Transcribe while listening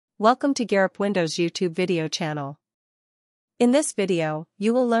Welcome to GearUpWindows YouTube video channel. In this video,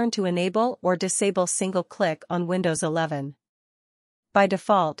 you will learn to enable or disable single click on Windows 11. By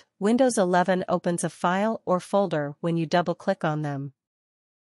default, Windows 11 opens a file or folder when you double-click on them.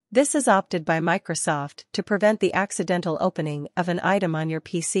 This is opted by Microsoft to prevent the accidental opening of an item on your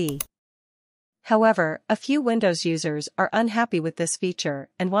PC. However, a few Windows users are unhappy with this feature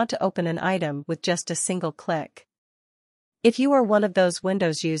and want to open an item with just a single click. If you are one of those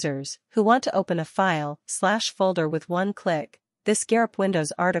Windows users who want to open a file/folder with one click, this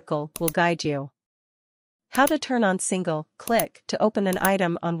GearUpWindows article will guide you. How to turn on single click to open an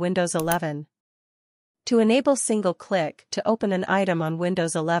item on Windows 11. To enable single click to open an item on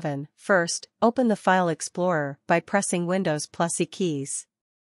Windows 11, first, open the File Explorer by pressing Windows + E keys.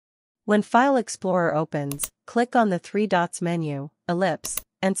 When File Explorer opens, click on the three dots menu, ellipse,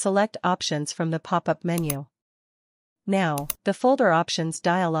 and select Options from the pop-up menu. Now, the Folder Options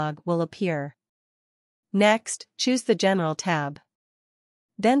dialog will appear. Next, choose the General tab.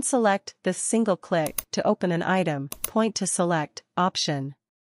 Then select the single click to open an item, point to Select option.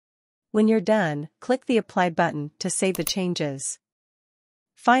 When you're done, click the Apply button to save the changes.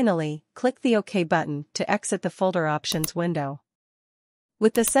 Finally, click the OK button to exit the Folder Options window.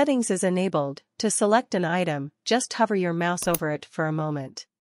 With the settings as enabled, to select an item, just hover your mouse over it for a moment.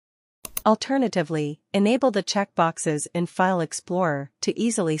 Alternatively, enable the checkboxes in File Explorer to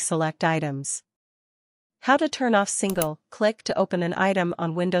easily select items. How to turn off single click to open an item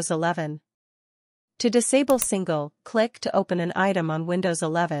on Windows 11. To disable single click to open an item on Windows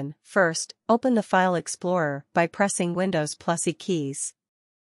 11, first, open the File Explorer by pressing Windows + E keys.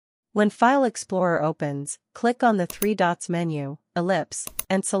 When File Explorer opens, click on the three dots menu, ellipse,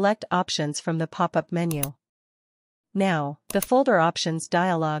 and select Options from the pop-up menu. Now, the Folder Options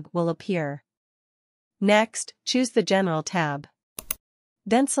dialog will appear. Next, choose the General tab.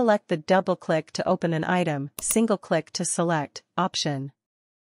 Then select the double-click to open an item, single-click to select option.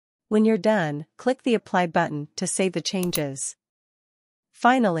 When you're done, click the Apply button to save the changes.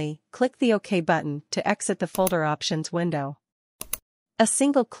 Finally, click the OK button to exit the Folder Options window. A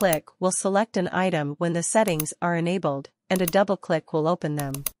single click will select an item when the settings are enabled, and a double-click will open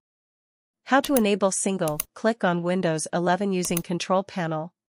them. How to enable single click on Windows 11 using Control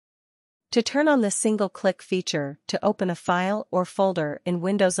Panel. To turn on the single click feature to open a file or folder in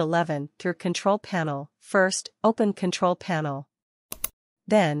Windows 11 through Control Panel, first, open Control Panel.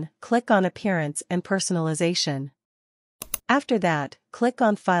 Then, click on Appearance and Personalization. After that, click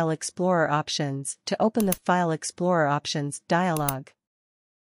on File Explorer Options to open the File Explorer Options dialog.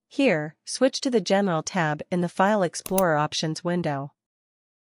 Here, switch to the General tab in the File Explorer Options window.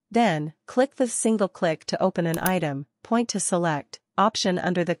 Then, click the single click to open an item, point to Select option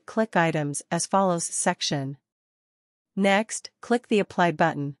under the Click Items as Follows section. Next, click the Apply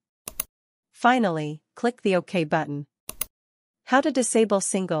button. Finally, click the OK button. How to disable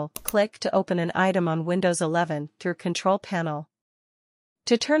single click to open an item on Windows 11 through Control Panel.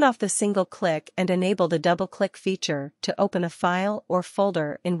 To turn off the single click and enable the double-click feature to open a file or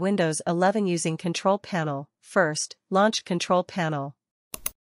folder in Windows 11 using Control Panel, first, launch Control Panel.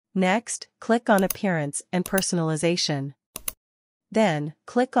 Next, click on Appearance and Personalization. Then,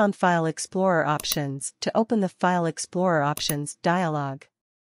 click on File Explorer Options to open the File Explorer Options dialog.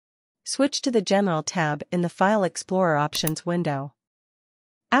 Switch to the General tab in the File Explorer Options window.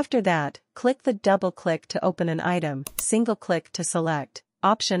 After that, click the double-click to open an item, single-click to select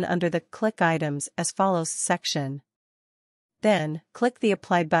option under the Click Items as Follows section. Then, click the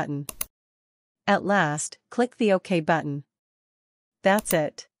Apply button. At last, click the OK button. That's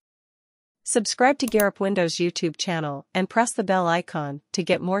it. Subscribe to GearUpWindows YouTube channel and press the bell icon to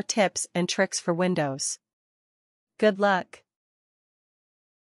get more tips and tricks for Windows. Good luck!